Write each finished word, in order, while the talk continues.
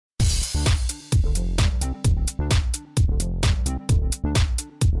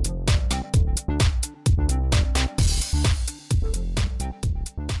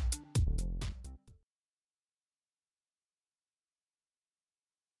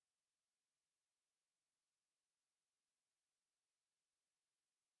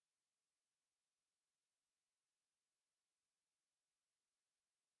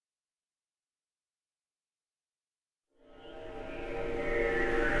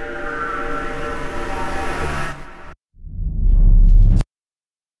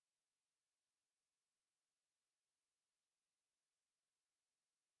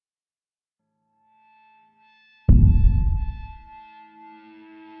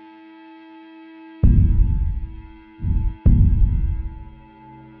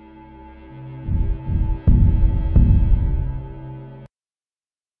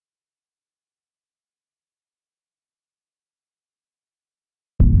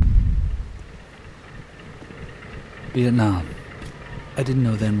Vietnam. I didn't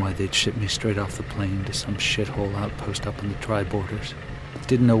know then why they'd ship me straight off the plane to some shithole outpost up on the dry borders.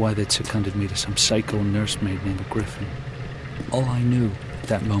 Didn't know why they'd seconded me to some psycho nursemaid named Griffin. All I knew at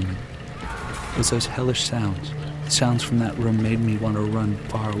that moment was those hellish sounds. The sounds from that room made me want to run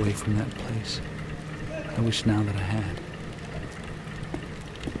far away from that place. I wish now that I had.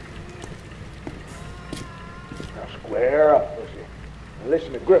 Now square up, pussy. And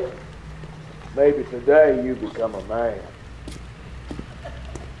listen to Griffin. Maybe today you become a man.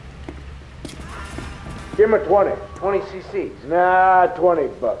 Give him a 20. 20 cc's. Nah, 20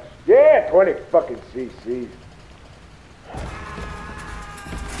 bucks. Yeah, 20 fucking cc's.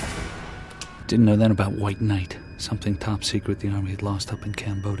 Didn't know then about White Knight, something top secret the army had lost up in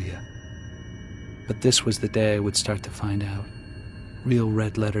Cambodia. But this was the day I would start to find out. Real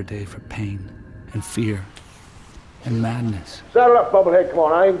red letter day for pain and fear and madness. Saddle up, Bubblehead, come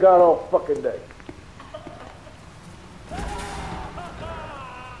on, I ain't got all fucking day.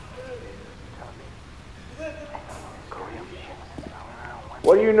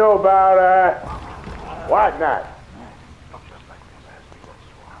 What do you know about, White Knight?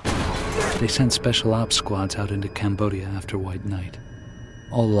 They sent special ops squads out into Cambodia after White Knight.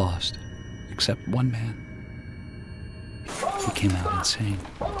 All lost, except one man. He came out insane.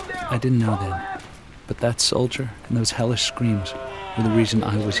 I didn't know then, but that soldier and those hellish screams were the reason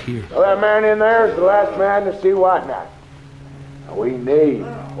I was here. Well, that man in there is the last man to see White Knight. Now, we need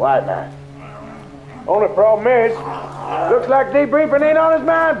White Knight. Only problem is, looks like debriefing ain't on his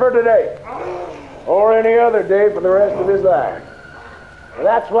mind for today. Or any other day for the rest of his life. Well,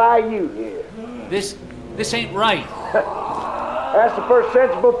 that's why you here. This ain't right. That's the first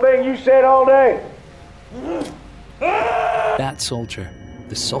sensible thing you said all day. That soldier,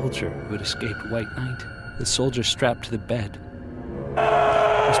 the soldier who had escaped White Knight, the soldier strapped to the bed,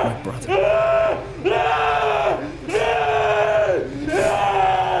 was my brother.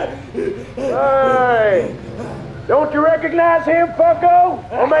 Hey! Don't you recognize him, fucko?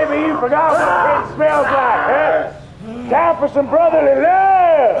 Or maybe you forgot what it smells like, huh? Time for some brotherly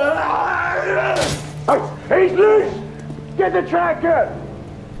love! Hey, he's loose! Get the tractor!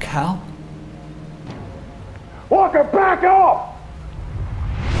 Cal? Walker, back off!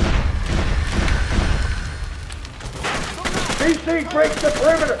 BC breaks the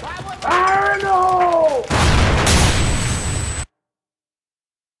perimeter! Fire in the hole!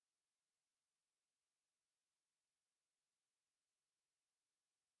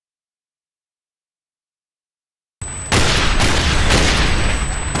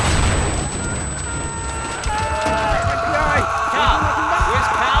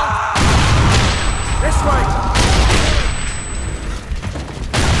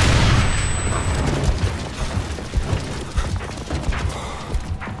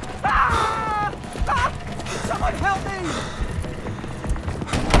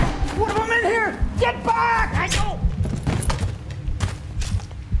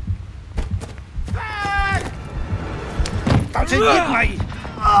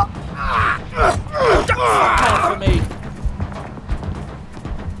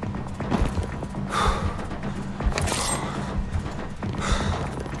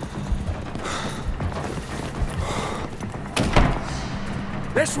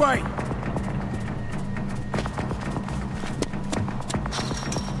 This way!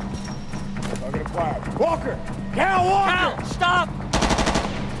 Target acquired. Walker! Cal Walker! Cal, stop!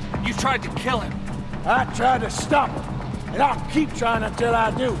 You tried to kill him. I tried to stop him, and I'll keep trying until I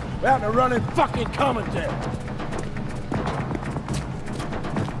do, without a running fucking commentary.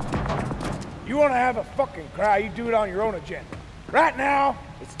 You wanna have a fucking cry, you do it on your own agenda. Right now,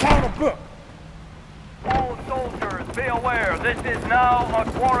 it's time to book. All soldiers, be aware, this is now a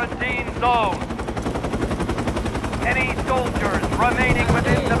quarantine zone. Any soldiers remaining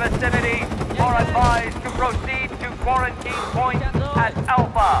within the vicinity are advised to proceed to quarantine point at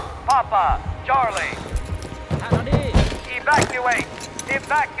Alpha, Papa, Charlie. Evacuate!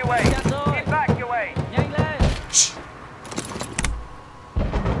 Evacuate! Evacuate! Shh!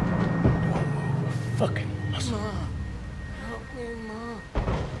 Fucking muscle. Ma, help me, Ma.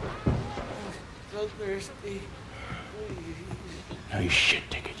 So thirsty. Please. Now you shit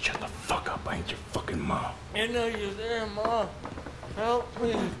ticket, shut the fuck up. I ain't your fucking mom. I know you're there, Ma. Help me.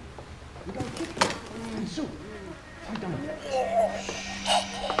 You gotta get the soup. Sit down.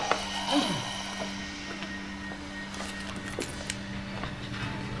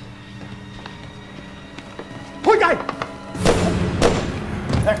 Hold guy!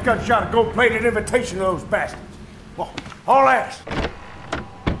 That gunshot a gold-plated invitation to those bastards. Well, all ass.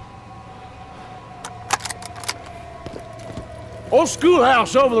 Old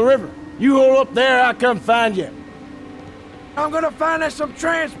schoolhouse over the river. You hold up there, I'll come find you. I'm gonna find us some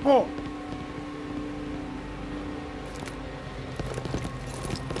transport.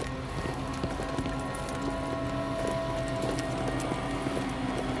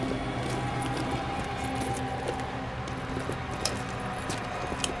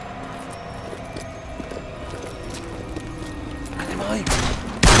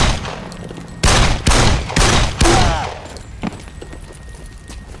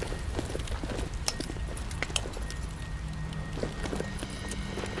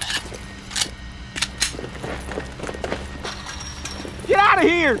 Get out of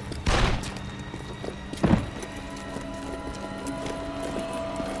here!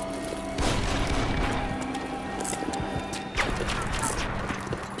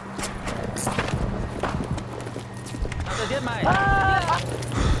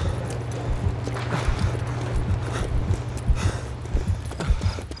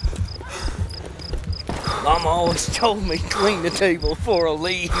 Mama always told me clean the table before I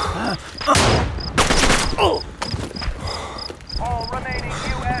leave. All remaining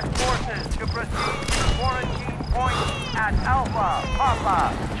U.S. forces to proceed to quarantine point at Alpha,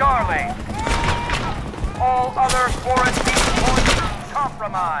 Papa, Charlie. All other quarantine points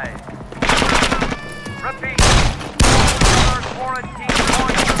compromised. Repeat. All other quarantine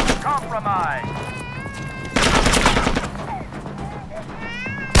points compromised.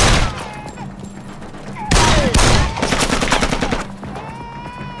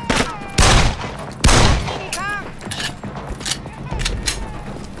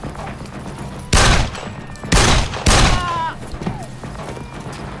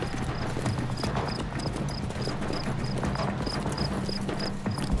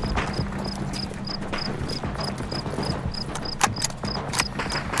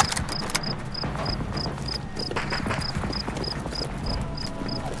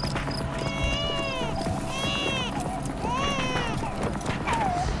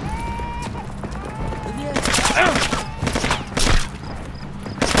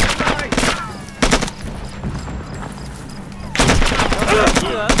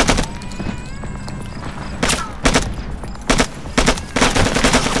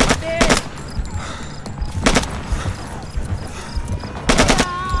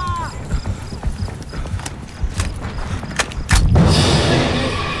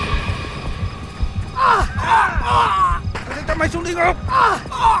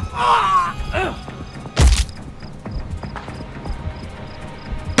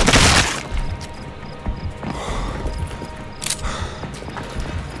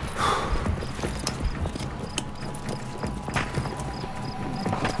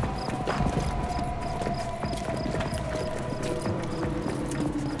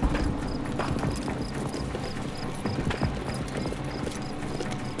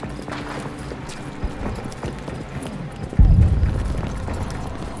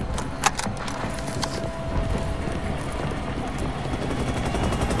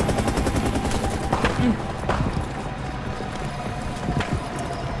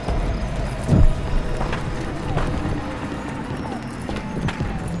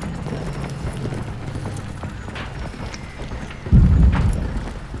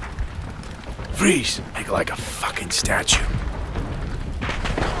 Freeze! Make like a fucking statue.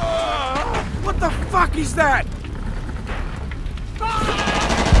 What the fuck is that?